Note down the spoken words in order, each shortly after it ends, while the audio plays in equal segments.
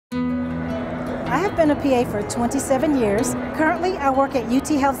I've been a PA for 27 years. Currently, I work at UT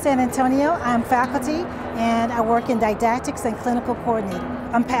Health San Antonio. I'm faculty and I work in didactics and clinical coordinator.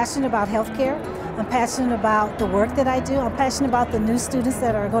 I'm passionate about healthcare. I'm passionate about the work that I do. I'm passionate about the new students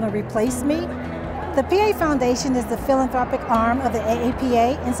that are going to replace me. The PA Foundation is the philanthropic arm of the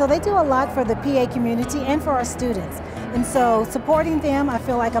AAPA, and so they do a lot for the PA community and for our students. And so supporting them, I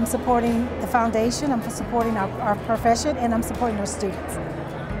feel like I'm supporting the foundation, I'm supporting our profession, and I'm supporting our students.